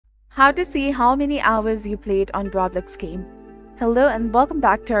How to see how many hours you played on Roblox game. Hello and welcome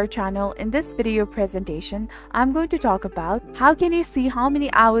back to our channel. In this video presentation, I'm going to talk about how can you see how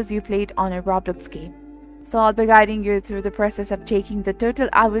many hours you played on a Roblox game. So I'll be guiding you through the process of checking the total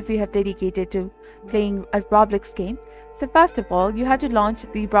hours you have dedicated to playing a Roblox game. So first of all, you have to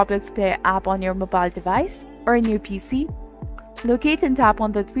launch the Roblox Player app on your mobile device or in your PC. Locate and tap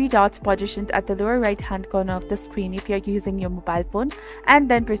on the three dots positioned at the lower right hand corner of the screen if you're using your mobile phone, and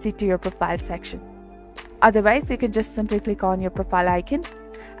then proceed to your profile section. Otherwise, you can just simply click on your profile icon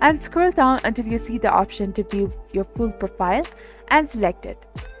and scroll down until you see the option to view your full profile and select it.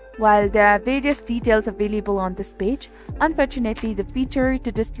 While there are various details available on this page, unfortunately the feature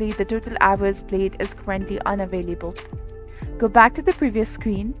to display the total hours played is currently unavailable. Go back to the previous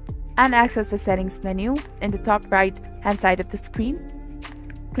screen and access the settings menu in the top right hand side of the screen.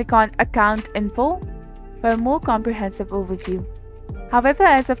 Click on Account Info for a more comprehensive overview. However,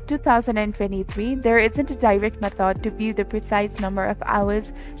 as of 2023, there isn't a direct method to view the precise number of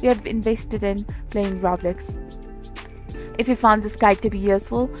hours you have invested in playing Roblox. If you found this guide to be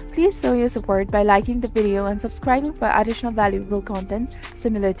useful, please show your support by liking the video and subscribing for additional valuable content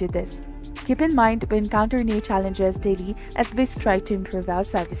similar to this. Keep in mind we encounter new challenges daily as we strive to improve our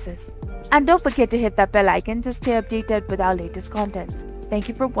services. And don't forget to hit that bell icon to stay updated with our latest content. Thank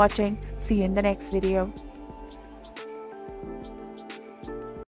you for watching. See you in the next video.